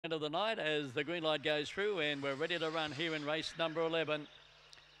into the night as the green light goes through, and we're ready to run here in race number 11.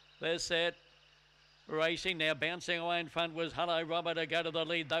 They're set. Racing now, bouncing away in front was Hello Robert to go to the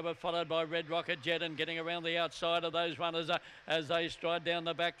lead. They were followed by Red Rocket Jet, and getting around the outside of those runners as they stride down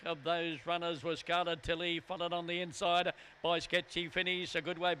the back of those runners was Scarlet Tilly, followed on the inside by Sketchy Finish. A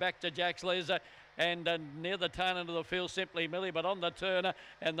good way back to Jack's Les. And near the turn into the field, Simply Millie, but on the turn,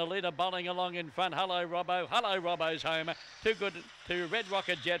 and the leader bowling along in front, Hello Robbo. Hello Robbo's home. Too good to Red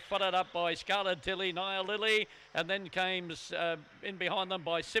Rocket Jet, followed up by Scarlet Tilly, Nia Lily, and then came in behind them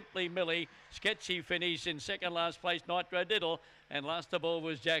by Simply Millie, Sketchy Finish in second last place, Nitro Diddle, and last of all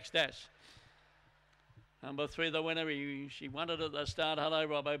was Jack's Dash. Number 3, the winner, she won it at the start, Hello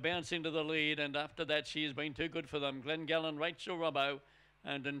Robbo, bouncing to the lead, and after that she has been too good for them. Glenn Gallen, Rachel Robbo,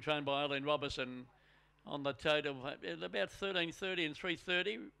 and then trained by Eileen Robertson on the total about 13.30 and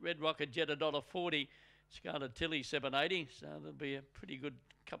 3.30. Red Rocket Jet $1.40, Scarlet Tilly 7.80. So there'll be a pretty good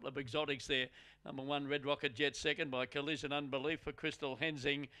couple of exotics there. Number 1, Red Rocket Jet, second by Collision Unbelief for Crystal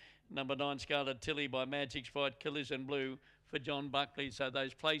Hensing. Number 9, Scarlet Tilly by Magic Sprite, Collision Blue for John Buckley. So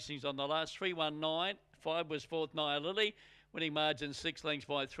those placings on the last 319. 5 was fourth, Nia Lily. Winning margin 6 lengths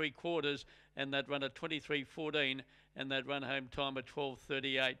by 3/4, and that run at 23.14, and that run home time at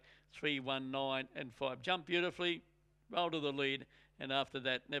 12.38, 319 and 5. Jumped beautifully, rolled to the lead, and after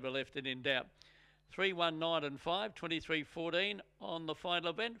that never left it in doubt. 319 and 5, 23.14 on the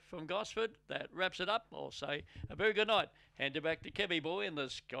final event from Gosford. That wraps it up. I'll say a very good night. Hand it back to Kevy Boy in the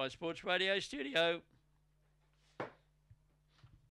Sky Sports Radio studio.